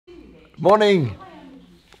Morning.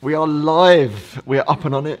 We are live. We are up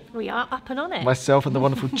and on it. We are up and on it. Myself and the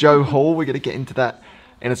wonderful Jo Hall. We're going to get into that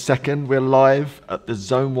in a second. We're live at the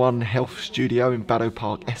Zone 1 Health Studio in Baddow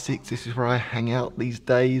Park, Essex. This is where I hang out these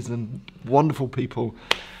days, and wonderful people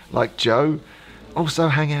like Jo also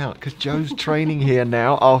hang out because Jo's training here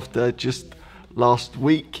now after just last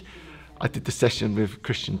week. I did the session with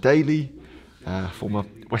Christian Daly, former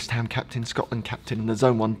West Ham captain, Scotland captain, and the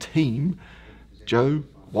Zone 1 team. Jo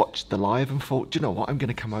watched the live and thought, do you know what, I'm going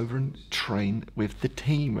to come over and train with the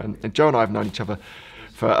team. And Jo and I have known each other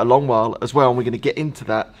for a long while as well, and we're going to get into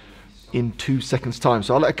that in 2 seconds time.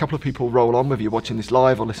 So I'll let a couple of people roll on, whether you're watching this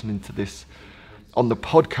live or listening to this on the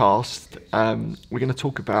podcast. We're going to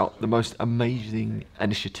talk about the most amazing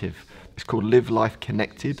initiative. It's called Live Life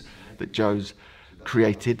Connected, that Jo's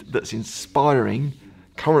created, that's inspiring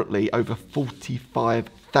currently over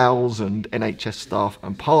 45,000 NHS staff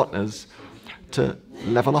and partners to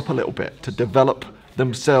level up a little bit, to develop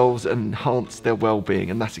themselves and enhance their well-being.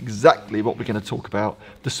 And that's exactly what we're going to talk about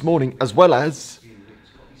this morning, as well as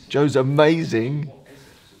Jo's amazing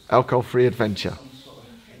alcohol-free adventure.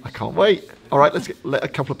 I can't wait. All right, let a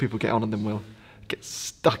couple of people get on and then we'll get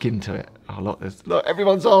stuck into it. Oh, look,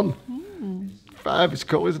 everyone's on. Fab, it's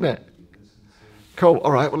cool, isn't it? Cool.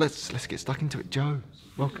 All right, well, let's get stuck into it. Jo,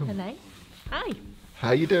 welcome. Hello. Hi. How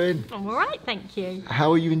are you doing? I'm all right, thank you.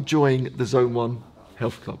 How are you enjoying the Zone 1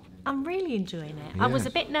 Health Club? I'm really enjoying it. Yeah. I was a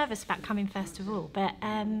bit nervous about coming first of all, but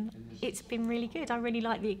it's been really good. I really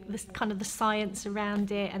like the kind of the science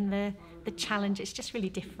around it and the challenge. It's just really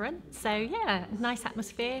different. So yeah, nice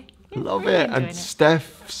atmosphere. Yeah, Love really it. And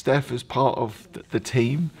Steph is part of the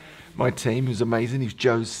team, my team, who's amazing. Who's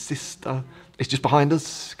Jo's sister. It's just behind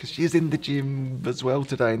us because she is in the gym as well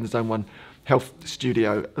today in the Zone 1 Health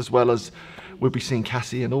Studio, as well as we'll be seeing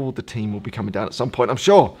Cassie, and all the team will be coming down at some point, I'm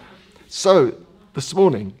sure. So this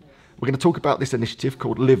morning, we're going to talk about this initiative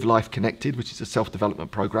called Live Life Connected, which is a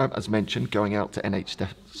self-development program, as mentioned, going out to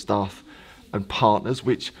NHS staff and partners,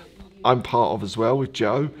 which I'm part of as well with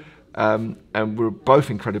Jo. And we're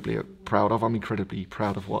both incredibly proud of. I'm incredibly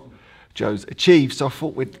proud of what Jo's achieved. So I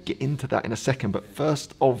thought we'd get into that in a second. But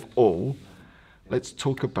first of all, let's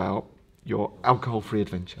talk about your alcohol-free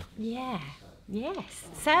adventure. Yeah. Yes.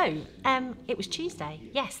 So, it was Tuesday.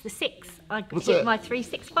 Yes, the 6th. I Was hit it? my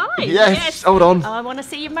 365. Yes. Hold on. I want to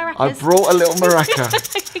see your maracas. I brought a little maraca.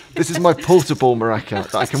 This is my portable maraca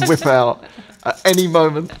that I can whip out at any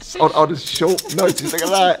moment on a short notice. Look at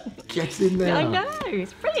that. Get in there. I know.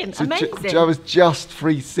 It's brilliant. So Amazing. Jo is just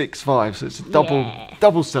 365, so it's a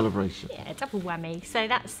double celebration. Yeah, double whammy. So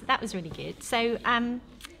that was really good. So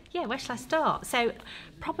yeah, where shall I start? So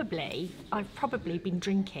I've probably been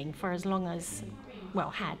drinking for as long as,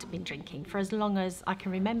 had been drinking for as long as I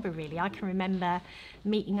can remember, really. I can remember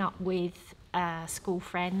meeting up with school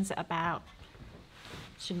friends at about,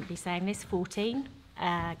 shouldn't be saying this, 14,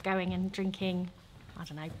 going and drinking, I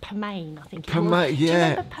don't know, Pomaine, I think it was. Yeah. Do you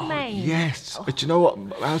remember Pomaine? Oh, yes. But do you know what?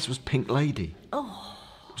 Ours was Pink Lady. Oh.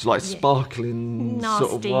 It was like sparkling sort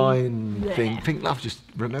of Nasty. wine thing. Yeah. Pink Love just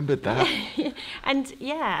remembered that. And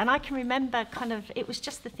I can remember it was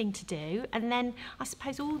just the thing to do. And then I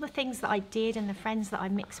suppose all the things that I did and the friends that I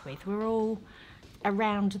mixed with were all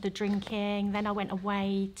around the drinking. Then I went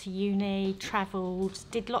away to uni, travelled,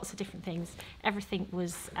 did lots of different things. Everything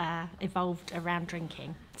was evolved around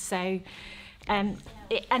drinking. So and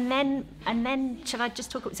then shall I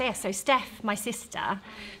just talk? So Steph, my sister,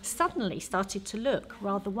 suddenly started to look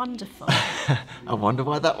rather wonderful. I wonder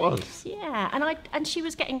why that was. Yeah, and she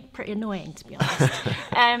was getting pretty annoying, to be honest.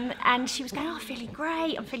 And she was going, I'm feeling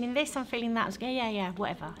great, I'm feeling this, I'm feeling that. I was going, yeah,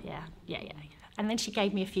 whatever, yeah. And then she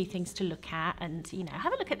gave me a few things to look at and,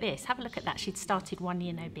 have a look at this, have a look at that. She'd started 1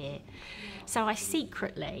 year no beer. So I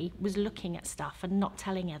secretly was looking at stuff and not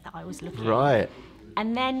telling her that I was looking. Right.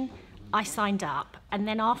 And then I signed up, and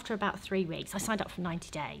then after about 3 weeks, I signed up for 90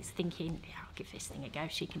 days, thinking, I'll give this thing a go.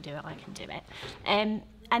 She can do it, I can do it. And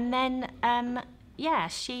then, I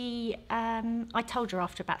told her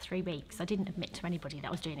after about 3 weeks. I didn't admit to anybody that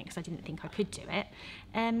I was doing it because I didn't think I could do it.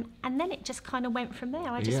 And then it just kind of went from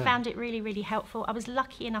there. I just found it really, really helpful. I was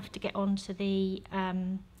lucky enough to get onto the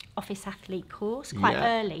office athlete course quite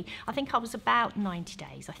early. I think I was about 90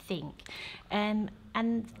 days, I think. And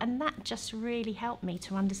that just really helped me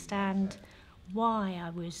to understand why I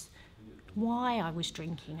was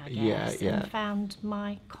drinking, I guess, and found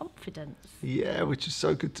my confidence. Yeah, which is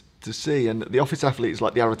so good to see. And the office athlete is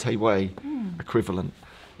like the AreteWay equivalent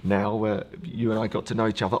now, where you and I got to know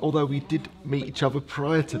each other, although we did meet each other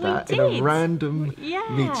prior to that in a random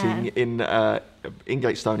meeting in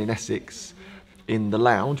Ingatestone in Essex in the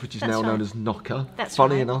lounge, which is That's now known right. as Knocker. That's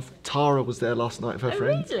Funny right. enough, Tara was there last night with her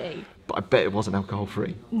friends. Really? But I bet it wasn't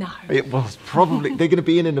alcohol-free. No. It was probably, they're going to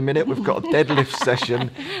be in a minute. We've got a deadlift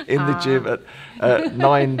session in the gym at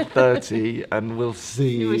 9:30, and we'll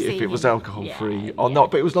see if it was alcohol-free or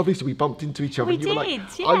not. But it was lovely, so we bumped into each other. We and you did, were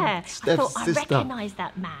like, yeah. I'm Steph's I thought, sister. I recognise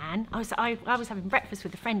that man. I was having breakfast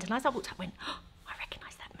with a friend, and as I walked up, I went, oh, I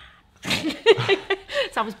recognise that man.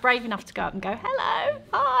 So I was brave enough to go up and go, hello,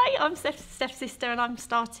 hi, I'm Steph's sister, and I'm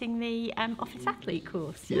starting the office athlete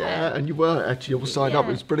course. Yeah, and you were actually all signed up.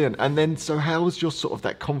 It was brilliant. And then, so how has your sort of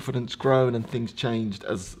that confidence grown and things changed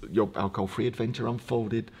as your alcohol-free adventure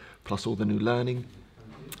unfolded, plus all the new learning?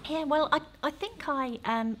 Yeah, well, I think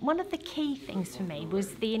one of the key things for me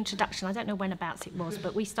was the introduction. I don't know whenabouts it was,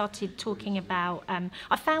 but we started talking about,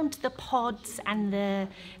 I found the pods and the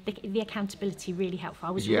accountability really helpful.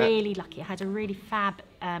 I was really lucky. I had a really fab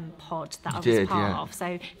pod that I was part of. So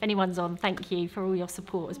if anyone's on, thank you for all your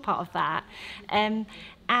support as part of that.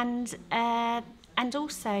 And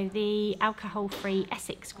also the alcohol-free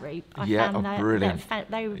Essex group. I found that brilliant.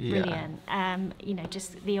 They were brilliant. You know,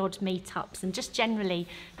 just the odd meetups and just generally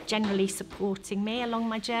supporting me along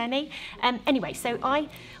my journey. Anyway, so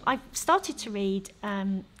I started to read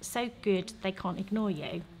So Good They Can't Ignore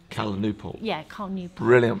You. Cal Newport. Yeah, Cal Newport.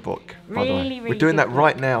 Brilliant book, by the way. Really We're doing that good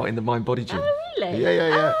right book. now in the Mind&Body Gym. Oh, really?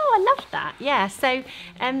 Yeah. Oh, I love that. Yeah, so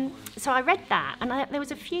I read that, and there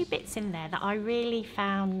was a few bits in there that I really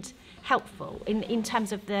found helpful in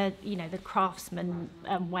terms of the craftsman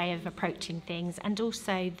way of approaching things, and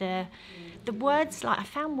also the words, like I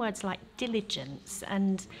found words like diligence,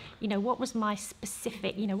 and what was my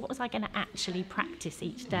specific, what was I going to actually practice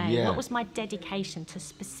each day? What was my dedication to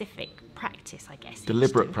specific practice, I guess.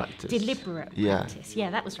 Deliberate practice. Deliberate practice. Yeah,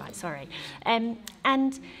 that was right. Sorry.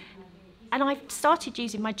 And I started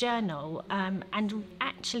using my journal and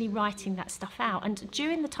actually writing that stuff out. And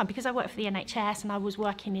during the time, because I worked for the NHS and I was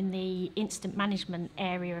working in the instant management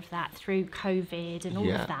area of that through COVID and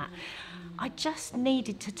all of that, I just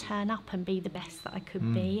needed to turn up and be the best that I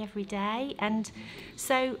could be every day. And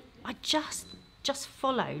so I just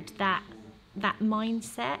followed that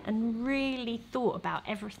mindset and really thought about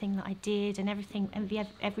everything that I did and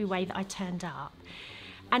every way that I turned up.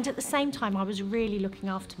 And at the same time, I was really looking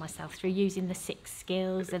after myself through using the 6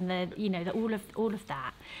 skills and all of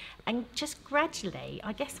that. And just gradually,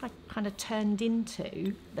 I guess I kind of turned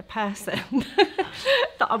into the person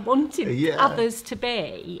that I wanted others to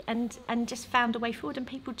be, and just found a way forward. And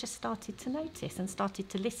people just started to notice and started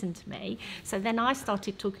to listen to me. So then I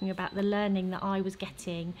started talking about the learning that I was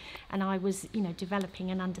getting, and I was,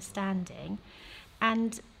 developing and understanding,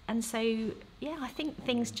 and so, I think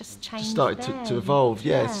things just changed. Started to evolve,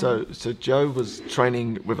 So Jo was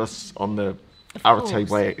training with us on the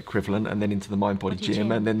AreteWay equivalent, and then into the Mind&Body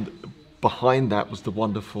Gym, and then behind that was the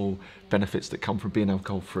wonderful benefits that come from being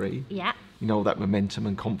alcohol-free. Yeah. That momentum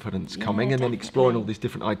and confidence coming, and then exploring all these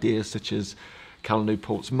different ideas, such as Cal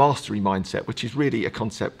Newport's mastery mindset, which is really a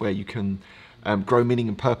concept where you can grow meaning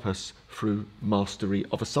and purpose through mastery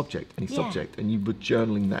of a subject, any subject, and you were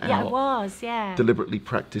journaling that out. Yeah, I was, deliberately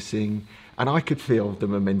practicing, and I could feel the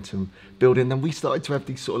momentum building. Then we started to have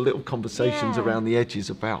these sort of little conversations around the edges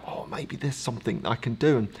about, maybe there's something I can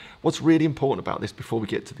do. And what's really important about this, before we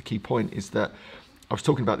get to the key point, is that I was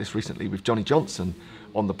talking about this recently with Johnny Johnson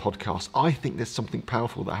on the podcast. I think there's something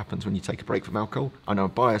powerful that happens when you take a break from alcohol. I know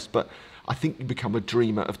I'm biased, but I think you become a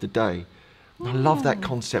dreamer of the day. I love that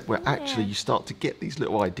concept where actually you start to get these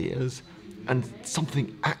little ideas and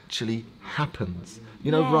something actually happens,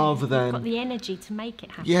 rather than... You've got the energy to make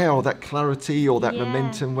it happen. Yeah, or that clarity or that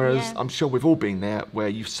momentum, whereas I'm sure we've all been there, where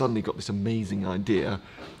you've suddenly got this amazing idea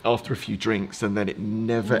after a few drinks and then it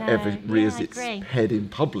never ever rears its head in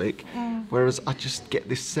public. Whereas I just get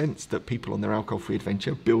this sense that people on their alcohol-free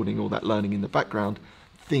adventure, building all that learning in the background,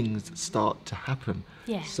 things start to happen.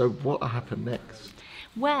 Yeah. So what happened next?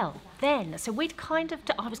 Well, then, so we'd kind of,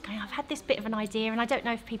 I've had this bit of an idea, and I don't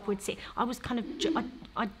know if people would see, I was kind of,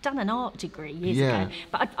 I'd done an art degree years ago,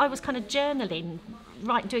 but I was kind of journaling,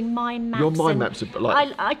 doing mind maps. Your mind maps are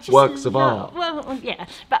like works of art. Well, yeah,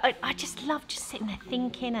 but I just loved just sitting there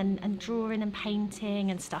thinking and drawing and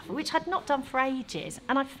painting and stuff, which I'd not done for ages,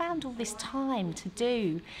 and I found all this time to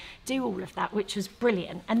do all of that, which was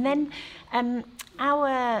brilliant. And then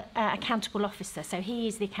our accountable officer, so he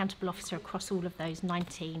is the accountable officer across all of those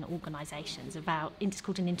 19 organisations, organisations about, it's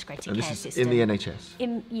called an integrated And care this is system. in the NHS?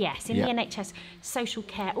 In the NHS, social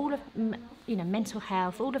care, all of, mental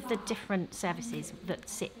health, all of the different services that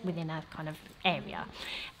sit within a kind of area.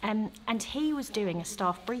 And he was doing a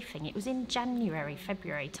staff briefing. It was in January,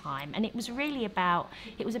 February time, and it was really about,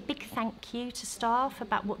 it was a big thank you to staff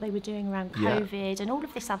about what they were doing around COVID and all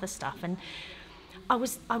of this other stuff. And I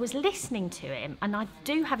was listening to him, and I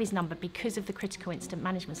do have his number because of the critical incident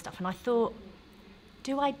management stuff, and I thought,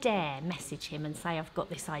 do I dare message him and say I've got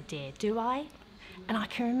this idea? Do I? And I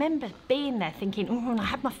can remember being there thinking, and I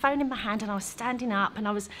had my phone in my hand and I was standing up and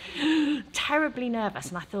I was terribly nervous,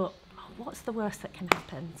 and I thought, what's the worst that can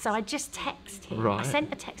happen? So I just texted him. Right. I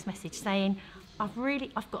sent a text message saying, I've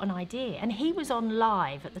got an idea. And he was on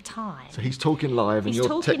live at the time. So he's talking live and you're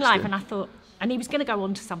texting. He's talking live, and I thought, and he was going to go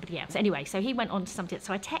on to somebody else. Anyway, so he went on to somebody else.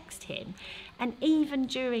 So I texted him, and even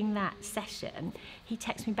during that session, he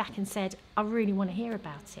texted me back and said, I really want to hear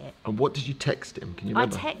about it. And what did you text him? Can you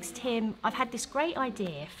remember? I texted him, I've had this great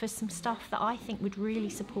idea for some stuff that I think would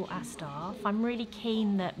really support our staff. I'm really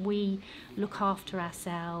keen that we look after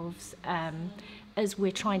ourselves as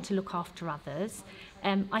we're trying to look after others.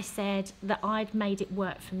 I said that I'd made it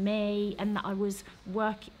work for me, and that I was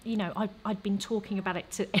I'd been talking about it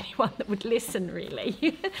to anyone that would listen,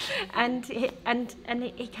 really. and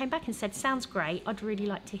he came back and said, sounds great, I'd really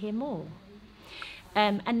like to hear more.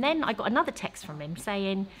 And then I got another text from him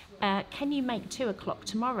saying, can you make 2:00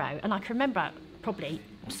 tomorrow? And I can remember, probably,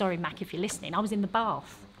 sorry Mac if you're listening, I was in the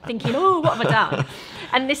bath thinking, oh, what have I done?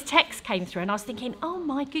 And this text came through and I was thinking, oh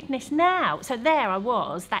my goodness, now. So there I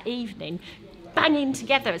was that evening, banging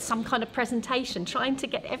together some kind of presentation, trying to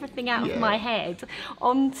get everything out of my head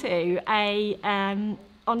onto a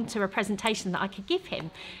presentation that I could give him.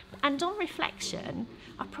 And on reflection,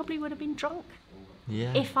 I probably would have been drunk.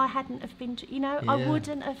 Yeah. If I hadn't have been, I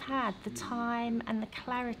wouldn't have had the time and the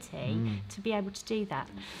clarity to be able to do that.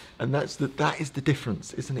 And that is the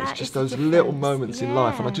difference, isn't it? It's just That is those the little difference. moments in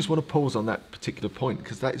life. And I Yeah. just want to pause on that particular point,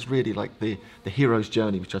 because that is really like the hero's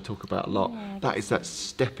journey, which I talk about a lot. Yeah, that is that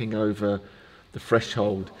stepping over the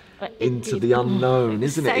threshold But into the unknown,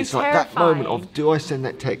 isn't it? so It's like that moment terrifying. of, do I send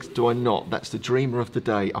that text, do I not? That's the dreamer of the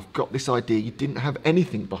day. I've got this idea. You didn't have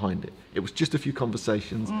anything behind it. It was just a few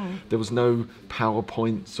conversations. There was no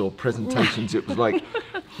PowerPoints or presentations. It was like,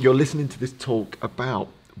 you're listening to this talk about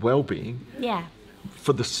well-being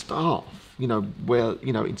for the staff, where,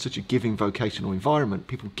 in such a giving vocational environment,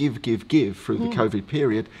 people give through the COVID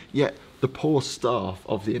period, yet the poor staff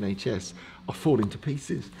of the NHS are falling to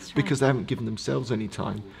pieces because they haven't given themselves any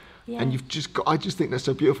time. Yeah. And I just think that's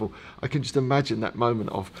so beautiful. I can just imagine that moment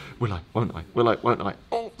of, will I, won't I, will I, won't I,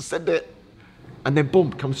 oh, send it. And then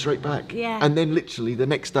boom, comes straight back. Yeah. And then literally the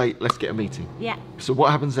next day, let's get a meeting. Yeah. So what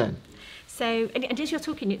happens then? So, and as you're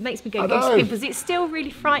talking, it makes me go I know. goosebumps because it still really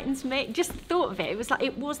frightens me. Just the thought of it,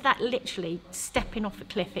 it was that literally stepping off a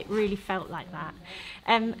cliff. It really felt like that.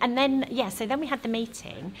 And then, so then we had the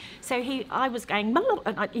meeting. So I was going,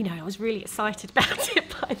 and I was really excited about it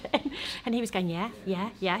by then. And he was going, yeah.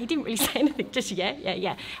 He didn't really say anything, just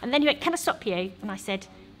yeah. And then he went, can I stop you? And I said,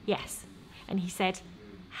 yes. And he said,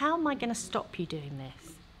 how am I going to stop you doing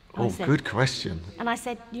this? And I said, good question. And I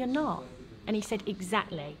said, you're not. And he said,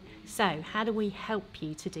 exactly. So how do we help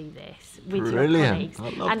you to do this with your colleagues? I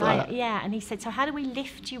love that. And he said, so how do we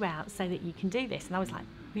lift you out so that you can do this? And I was like,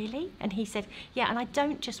 really? And he said, yeah, and I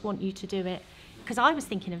don't just want you to do it, because I was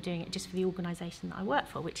thinking of doing it just for the organisation that I work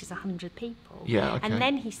for, which is 100 people. Yeah, okay. And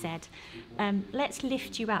then he said, let's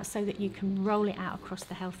lift you out so that you can roll it out across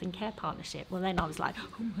the health and care partnership. Well, then I was like,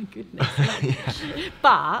 oh my goodness.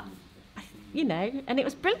 But and it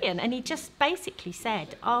was brilliant. And he just basically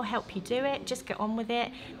said, I'll help you do it, just get on with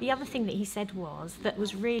it. The other thing that he said that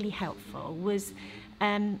was really helpful was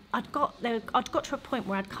I'd got to a point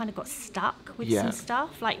where I'd kind of got stuck with some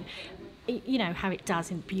stuff, like, how it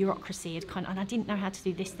does in bureaucracy, and I didn't know how to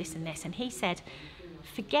do this, and this. And he said,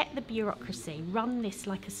 forget the bureaucracy, run this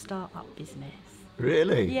like a start-up business.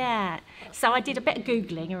 Really? Yeah. So I did a bit of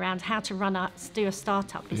Googling around how to do a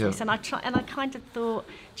startup business, and I kind of thought,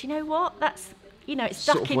 do you know what? That's, it's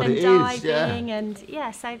Sort of ducking what and it is, diving, and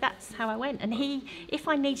so that's how I went. And if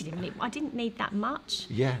I needed him, I didn't need that much.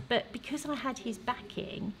 Yeah. But because I had his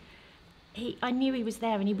backing, I knew he was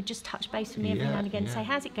there, and he would just touch base with me every now and again, and say,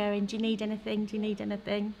 how's it going? Do you need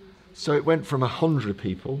anything? So it went from 100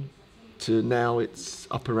 people to now it's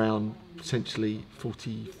up around essentially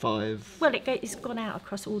 45. Well, it's gone out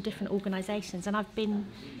across all different organisations, and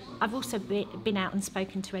I've also been out and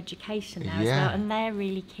spoken to education now as well, and they're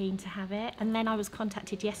really keen to have it. And then I was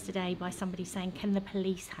contacted yesterday by somebody saying, can the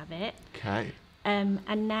police have it? Okay.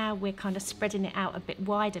 And now we're kind of spreading it out a bit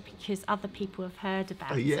wider because other people have heard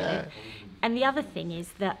about it. And the other thing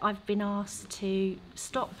is that I've been asked to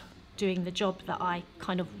stop doing the job that I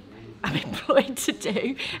kind of am employed to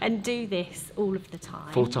do and do this all of the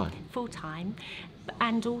time. Full time.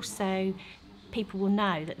 And also people will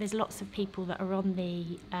know that there's lots of people that are on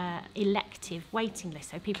the elective waiting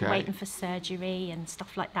list, so people waiting for surgery and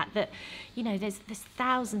stuff like that, that, you know, there's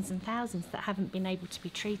thousands and thousands that haven't been able to be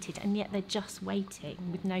treated, and yet they're just waiting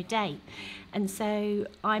with no date. And so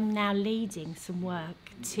I'm now leading some work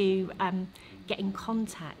to get in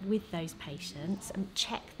contact with those patients and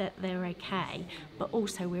check that they're okay, but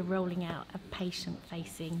also we're rolling out a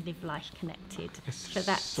patient-facing Live Life Connected for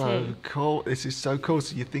that too. Cool. This is so cool.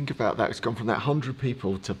 So you think about that, it's gone from that 100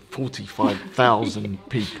 people to 45,000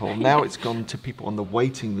 people. Now it's gone to people on the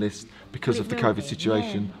waiting list because of the COVID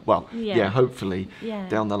situation. Well, hopefully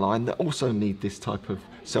down the line, that also need this type of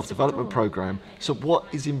self-development program. So what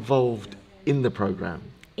is involved in the program?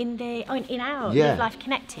 In our Live Life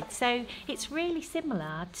Connected. So it's really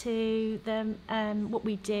similar to the what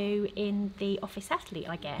we do in the Office Athlete,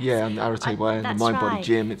 I guess. Yeah, and AreteWay and the Mind&Body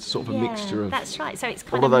Gym. It's sort of a mixture of. That's right. So it's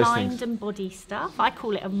kind of mind and body stuff. I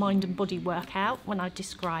call it a mind and body workout when I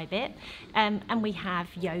describe it. And we have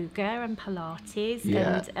yoga and Pilates,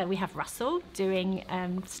 and we have Russell doing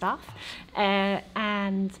stuff,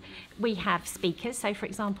 and we have speakers. So, for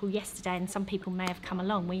example, yesterday, and some people may have come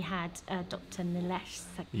along, we had Dr. Nilesh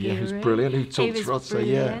Saguru, who's brilliant, who talks for us.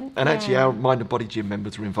 And actually our Mind and Body Gym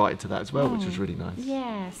members were invited to that as well, which was really nice.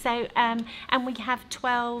 Yeah, so, and we have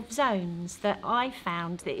 12 zones that I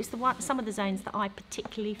found, that it's some of the zones that I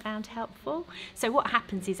particularly found helpful. So what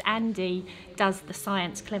happens is Andy does the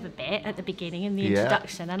science clever bit at the beginning in the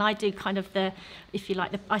introduction, and I do kind of the, if you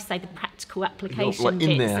like, I say the practical application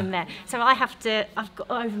bits in there. So I've got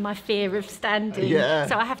over my fear of standing,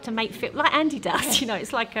 so I have to make fit like Andy does, you know,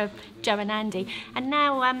 it's like a Joe and Andy. And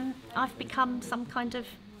now I've become some kind of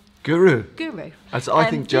guru. As I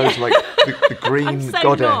think Joe's like the green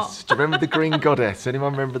goddess. Not. Do you remember the green goddess?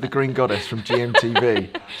 Anyone remember the green goddess from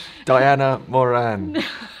GMTV? Diana Moran.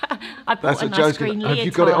 I bought a nice green leotard. Have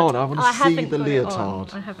you got it on? I want to see the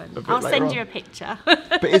leotard. I haven't. I'll send you a picture.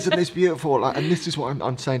 But isn't this beautiful? Like, and this is what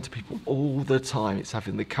I'm saying to people all the time. It's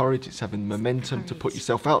having the courage, it's having momentum to put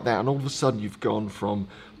yourself out there. And all of a sudden you've gone from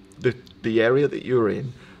the area that you're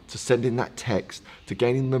in to sending that text, to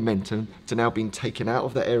gaining momentum, to now being taken out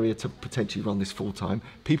of that area to potentially run this full time.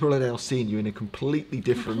 People are now seeing you in a completely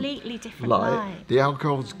different light. The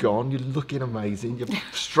alcohol's gone, you're looking amazing, your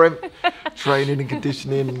strength training and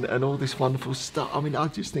conditioning and all this wonderful stuff. I mean, I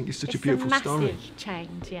just think it's such a beautiful story. It's a massive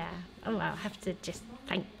change, Oh, I have to just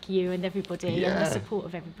thank you and everybody and the support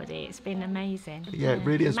of everybody. It's been amazing. Yeah, it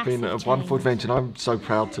really has been a wonderful adventure, and I'm so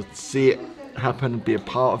proud to see it happen and be a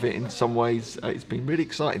part of it in some ways. It's been really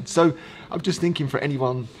exciting. So I'm just thinking, for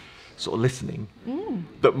anyone sort of listening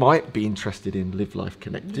that might be interested in Live Life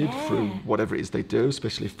Connected through whatever it is they do,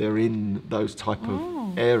 especially if they're in those type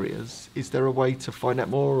of areas, is there a way to find out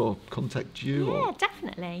more or contact you? Yeah,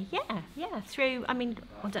 definitely. Through, I mean,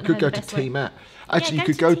 I don't know. Could go to Team At. Actually, you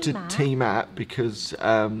could go to Team At because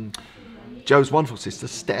Joe's wonderful sister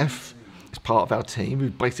Steph is part of our team, who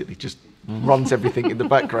basically just runs everything in the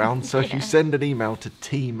background. So if you send an email to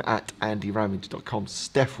team@andyramage.com,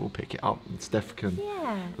 Steph will pick it up and Steph can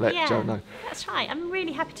let Joe know. That's right. I'm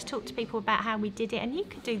really happy to talk to people about how we did it, and you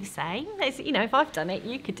could do the same. You know, if I've done it,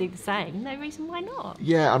 you could do the same. No reason why not.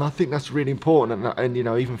 Yeah, and I think that's really important. And you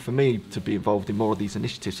know, even for me to be involved in more of these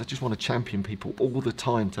initiatives, I just want to champion people all the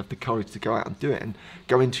time to have the courage to go out and do it and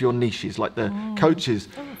go into your niches, like the coaches.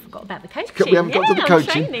 Oh, I forgot about the coaching. We haven't got to the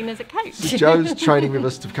coaching. I'm training as a coach. So Joe's training with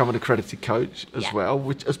us to become an accredited coach as well,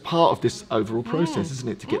 which as part of this overall process, isn't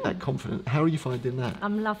it, to get that confidence. How are you finding that?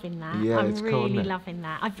 I'm loving that. Yeah, I'm it's really cool, loving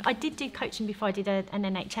that. I did do coaching before. I did an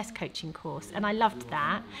NHS coaching course, and I loved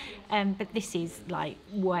that. But this is like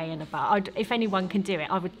way and above. If anyone can do it,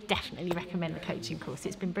 I would definitely recommend the coaching course.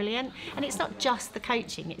 It's been brilliant, and it's not just the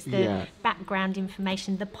coaching; it's the background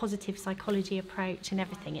information, the positive psychology approach, and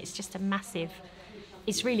everything. It's just a massive.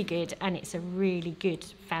 It's really good, and it's a really good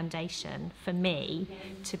foundation for me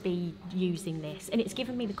to be using this, and it's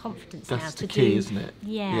given me the confidence now to key, isn't it?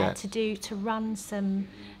 To run some.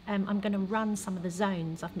 I'm going to run some of the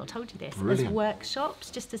zones. I've not told you this. Brilliant. As workshops,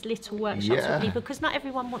 just as little workshops for people, because not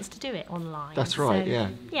everyone wants to do it online. That's right.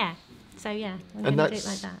 So I'm going to do it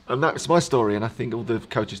like that. And that's my story, and I think all the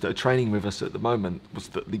coaches that are training with us at the moment was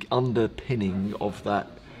that the underpinning of that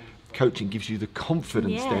coaching gives you the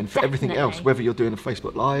confidence then for everything else, whether you're doing a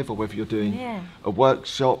Facebook Live or whether you're doing a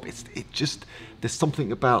workshop. It just, there's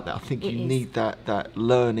something about that. I think you need that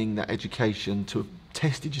learning, that education to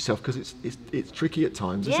tested yourself, because it's tricky at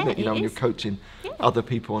times, isn't it? You know, when you're coaching other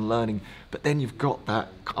people and learning, but then you've got that,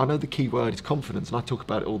 I know the key word is confidence, and I talk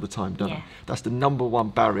about it all the time, don't I? That's the number one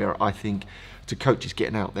barrier, I think, to coaches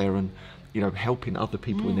getting out there and, you know, helping other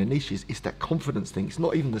people in their niches. It's that confidence thing. It's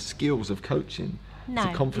not even the skills of coaching. No,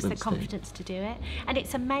 it's the confidence to do it. And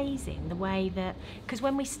it's amazing the way that, because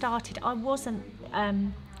when we started, I wasn't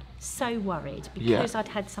so worried because I'd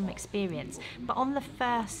had some experience. But on the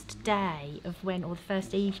first day of or the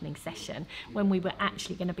first evening session, when we were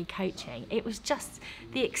actually going to be coaching, it was just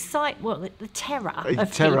the the terror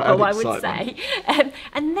of people, I would say.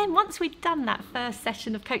 And then once we'd done that first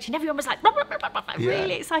session of coaching, everyone was like, blah, blah, blah, blah, blah,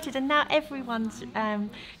 really excited. And now everyone's,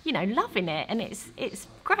 you know, loving it. And it's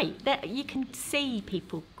great that you can see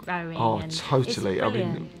people growing. Oh, and totally. I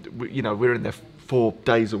mean, you know, we're in there 4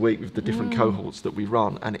 days a week with the different cohorts that we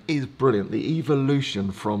run, and it is brilliant. The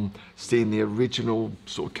evolution from seeing the original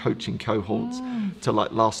sort of coaching cohorts to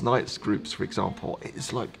like last night's groups, for example,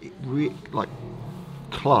 it's like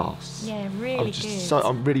class. Yeah, really good.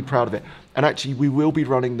 I'm really proud of it. And actually, we will be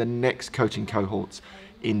running the next coaching cohorts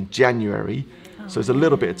in January, so there's a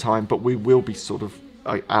little bit of time, but we will be sort of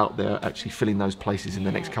out there actually filling those places in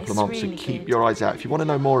the next couple of months. Really so keep your eyes out if you want to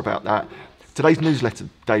know more about that. Today's newsletter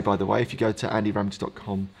day, by the way, if you go to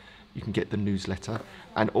andyramage.com, you can get the newsletter.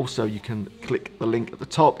 And also you can click the link at the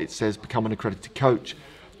top. It says Become an Accredited Coach.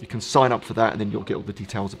 You can sign up for that, and then you'll get all the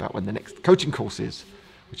details about when the next coaching course is,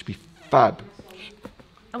 which would be fab.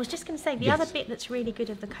 I was just going to say, the other bit that's really good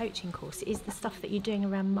of the coaching course is the stuff that you're doing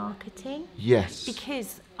around marketing. Yes.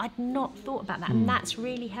 Because I'd not thought about that, and that's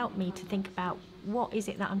really helped me to think about what is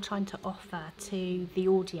it that I'm trying to offer to the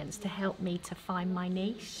audience to help me to find my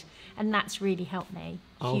niche. And that's really helped me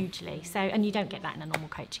hugely. So, and you don't get that in a normal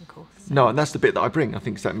coaching course. So. No, and that's the bit that I bring. I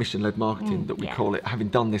think it's that mission-led marketing that we call it, having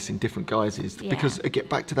done this in different guises. Because, again,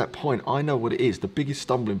 back to that point, I know what it is. The biggest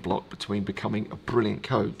stumbling block between becoming a brilliant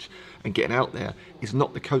coach and getting out there is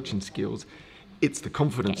not the coaching skills, it's the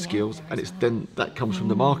confidence skills, and it's then that comes from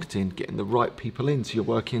the marketing, getting the right people in. So you're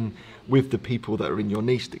working with the people that are in your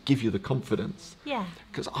niche that give you the confidence. Yeah.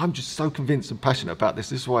 Because I'm just so convinced and passionate about this.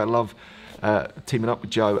 This is why I love teaming up with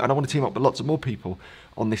Joe, and I want to team up with lots of more people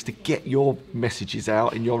on this to get your messages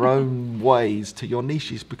out in your own ways to your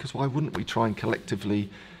niches, because why wouldn't we try and collectively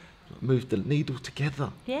move the needle together?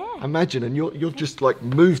 Yeah. Imagine, and you've just like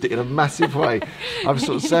moved it in a massive way. I was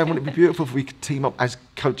sort of saying, wouldn't it be beautiful if we could team up as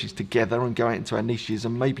coaches together and go out into our niches,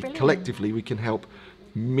 and maybe collectively we can help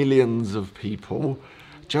millions of people.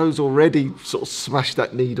 Joe's already sort of smashed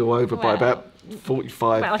that needle over by about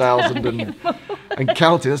 45,000 and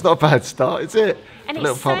counting. That's not a bad start, is it? And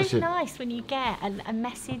it's so nice when you get a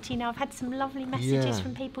message. You know, I've had some lovely messages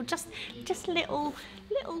from people, just little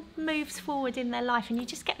moves forward in their life, and you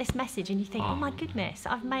just get this message and you think, oh my goodness,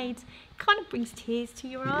 I've made, it kind of brings tears to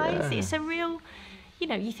your eyes. It's a real, you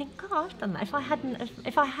know, you think, God, I've done that. If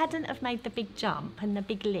I hadn't have made the big jump and the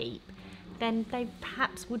big leap, then they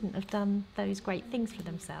perhaps wouldn't have done those great things for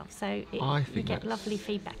themselves. So you get lovely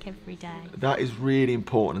feedback every day. That is really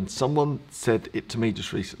important. And someone said it to me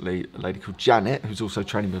just recently, a lady called Janet, who's also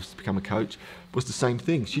training with us to become a coach, was the same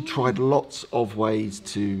thing. She tried lots of ways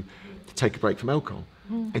to take a break from alcohol.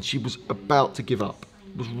 And she was about to give up.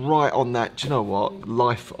 Was right on that, do you know what,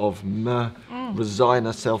 life of resign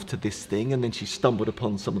herself to this thing. And then she stumbled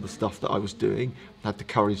upon some of the stuff that I was doing, had the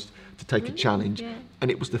courage to take a challenge, and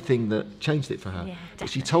it was the thing that changed it for her. But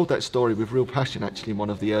she told that story with real passion, actually, in one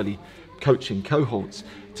of the early coaching cohorts,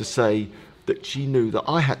 to say that she knew that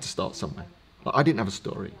I had to start somewhere. Like, I didn't have a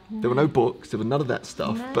story. There were no books, there were none of that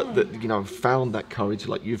stuff, but that, you know, found that courage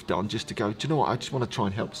like you've done, just to go, do you know what, I just want to try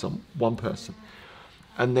and help one person.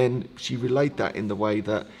 And then she relayed that in the way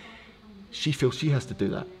that she feels she has to do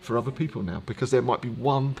that for other people now, because there might be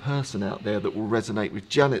one person out there that will resonate with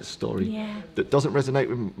Janet's story that doesn't resonate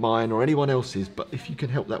with mine or anyone else's, but if you can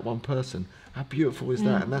help that one person, how beautiful is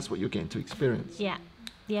that? And that's what you're getting to experience.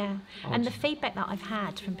 Yeah, and the feedback that I've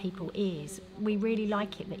had from people is, we really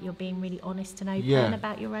like it that you're being really honest and open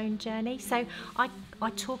about your own journey. So I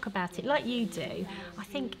talk about it like you do. I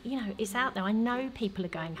think, you know, it's out there. I know people are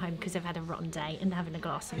going home because they've had a rotten day and having a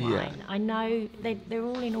glass of wine. I know they're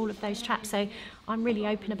all in all of those traps. So I'm really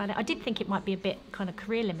open about it. I did think it might be a bit kind of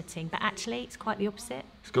career limiting, but actually it's quite the opposite.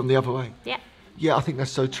 It's gone the other way. Yeah, I think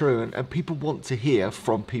that's so true. And people want to hear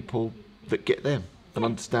from people that get them and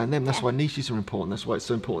understand them. That's why niches are important. That's why it's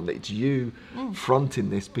so important that it's you fronting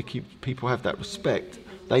this, because people have that respect.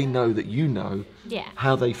 They know that you know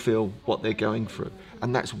how they feel, what they're going through.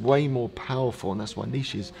 And that's way more powerful, and that's why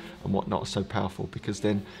niches and whatnot are so powerful, because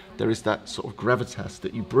then there is that sort of gravitas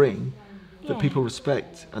that you bring that people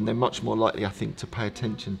respect, and they're much more likely, I think, to pay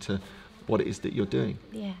attention to what it is that you're doing.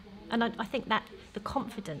 Yeah, and I think that the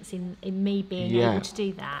confidence in me being Yeah. able to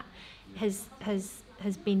do that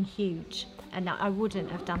has been huge, and I wouldn't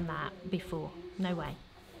have done that before. No way.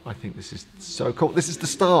 I think this is so cool. This is the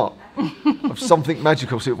start of something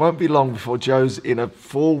magical. So it won't be long before Joe's in a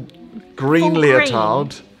full green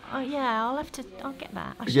leotard. Oh yeah, I'll get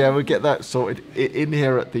that. Yeah, we'll get that sorted in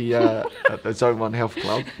here at the Zone 1 Health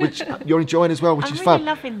Club, which you're enjoying as well, which I'm is really fun.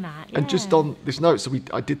 loving that. And yeah. just on this note, so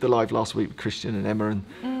I did the live last week with Christian and Emma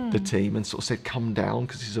and the team, and sort of said, come down,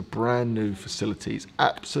 because this is a brand new facility. It's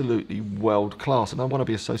absolutely world class, and I want to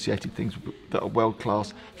be associated things that are world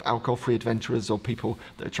class for alcohol-free adventurers or people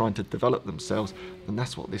that are trying to develop themselves, and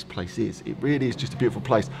that's what this place is. It really is just a beautiful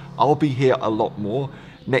place. I'll be here a lot more.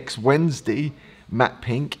 Next Wednesday, Matt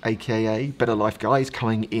Pink, aka Better Life Guy, is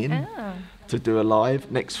coming in to do a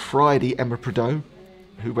live. Next Friday, Emma Prideaux,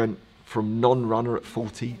 who went from non-runner at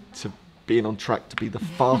 40 to being on track to be the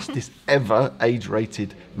fastest ever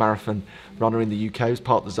age-rated marathon runner in the UK, as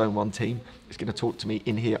part of the Zone 1 team, is going to talk to me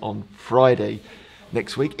in here on Friday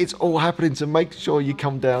next week. It's all happening, so make sure you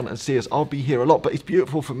come down and see us. I'll be here a lot, but it's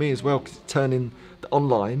beautiful for me as well, because it's turning the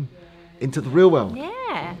online into the real world.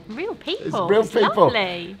 Yeah, real people. It's real people.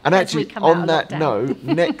 Lovely. And actually, on that lockdown. note,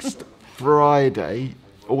 next Friday,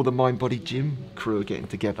 all the Mind&Body Gym crew are getting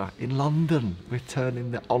together in London. We're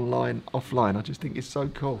turning the online offline. I just think it's so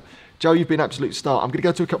cool. Joe, you've been an absolute star. I'm going to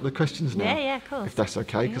go to a couple of questions now. Yeah, of course. If that's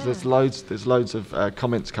okay, because Yeah. there's loads of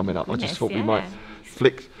comments coming up. I just Goodness, thought we yeah. might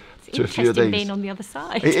flick It's to a few of interesting these. being on the other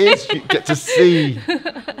side. It is. You get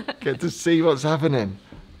to see what's happening.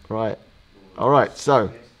 Right. All right. So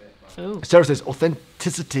Ooh. Sarah says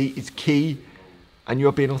authenticity is key, and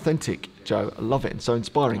you're being authentic, Joe. I love it, and so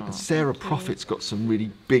inspiring. And Sarah Prophet's got some really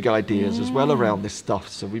big ideas as well around this stuff,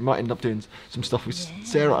 so we might end up doing some stuff with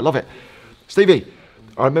Sarah. I love it. Stevie,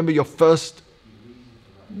 I remember your first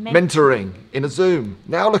mentoring in a Zoom.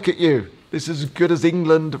 Now look at you. This is as good as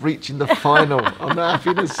England reaching the final on the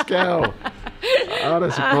happiness scale. Oh,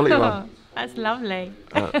 that's a quality one. That's lovely.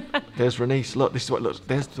 There's Renice. Look, this is what looks.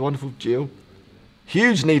 There's the wonderful Jill.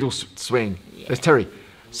 Huge needle swing. Yeah. There's Terry.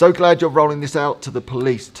 So glad you're rolling this out to the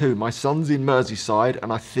police too. My son's in Merseyside,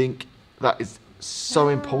 and I think that is so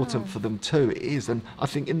important for them too. It is, and I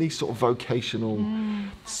think in these sort of vocational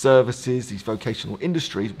services, these vocational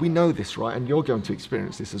industries, we know this, right? And you're going to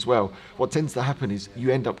experience this as well. What tends to happen is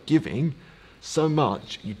you end up giving so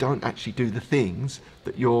much, you don't actually do the things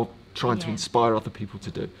that you're trying to inspire other people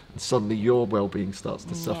to do, and suddenly your well-being starts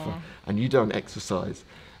to suffer, and you don't exercise.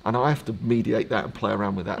 And I have to mediate that and play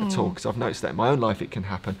around with that at all, because I've noticed that in my own life it can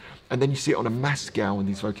happen. And then you see it on a mass scale in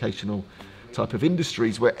these vocational type of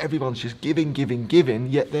industries where everyone's just giving,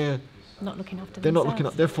 yet they're Not looking after not themselves. looking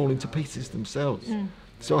up, they're falling to pieces themselves.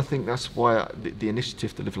 So I think that's why the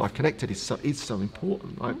initiative to Live Life Connected is so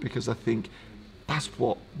important, right? Because I think that's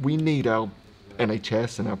what we need our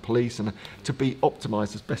NHS and our police and to be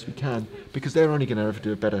optimised as best we can, because they're only going to ever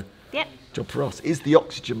do a better job for us. Is the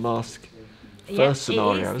oxygen mask first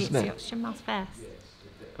scenario, isn't It's it? the oxygen mask first.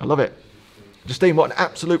 I love it. Justine, what an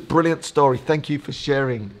absolute brilliant story. Thank you for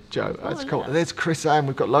sharing, Joe. That's cool. And there's Chris Ann.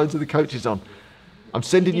 We've got loads of the coaches on. I'm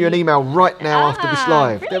sending you an email right now after this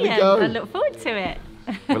live. Brilliant. There we go. I look forward to it.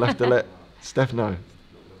 We'll have to let Steph know.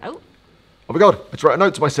 Oh, Oh my God, I just wrote a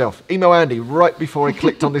note to myself. Email Andy right before I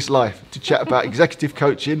clicked on this live to chat about executive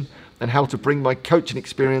coaching and how to bring my coaching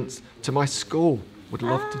experience to my school. Would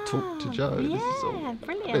love to talk to Joe. yeah, This is all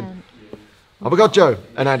brilliant. Oh my God, Joe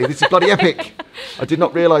and Andy, this is bloody epic. I did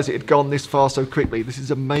not realise it had gone this far so quickly. This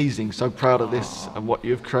is amazing. So proud of this and what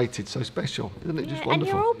you've created. So special. Isn't it just And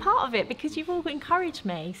wonderful? you're all part of it because you've all encouraged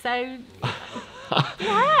me. So you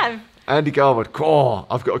have. Andy Garwood, oh,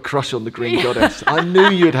 I've got a crush on the Green Goddess. I knew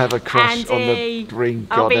you'd have a crush on Andy, the Green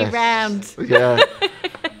I'll Goddess. be round. Yeah.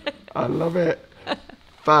 I love it.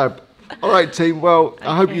 Fab. All right, team. Well,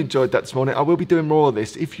 I hope you enjoyed that this morning. I will be doing more of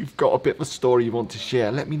this. If you've got a bit of a story you want to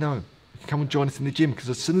share, let me know. Come and join us in the gym, because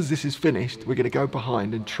as soon as this is finished, we're going to go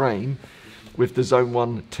behind and train with the Zone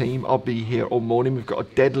 1 team. I'll be here all morning. We've got a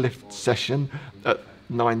deadlift session at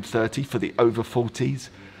 9:30 for the over 40s.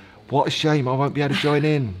 What a shame I won't be able to join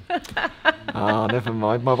in. Never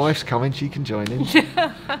mind. My wife's coming. She can join in.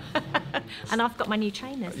 And I've got my new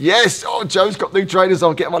trainers. Yes. Oh, Joe's got new trainers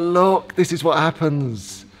on. Get them a look. This is what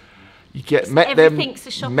happens. You get Everything's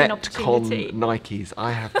a shopping Metcon opportunity. Nikes.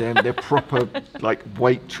 I have them. They're proper like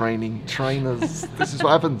weight training trainers. This is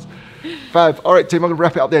what happens. Fab. All right, team. I'm gonna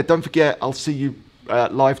wrap it up there. Don't forget, I'll see you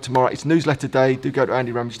live tomorrow. It's newsletter day. Do go to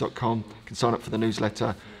andyramage.com. You can sign up for the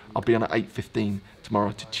newsletter. I'll be on at 8:15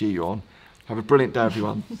 tomorrow to cheer you on. Have a brilliant day,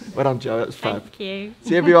 everyone. Well done, Joe. That's fab. Thank you.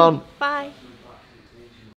 See everyone. Bye.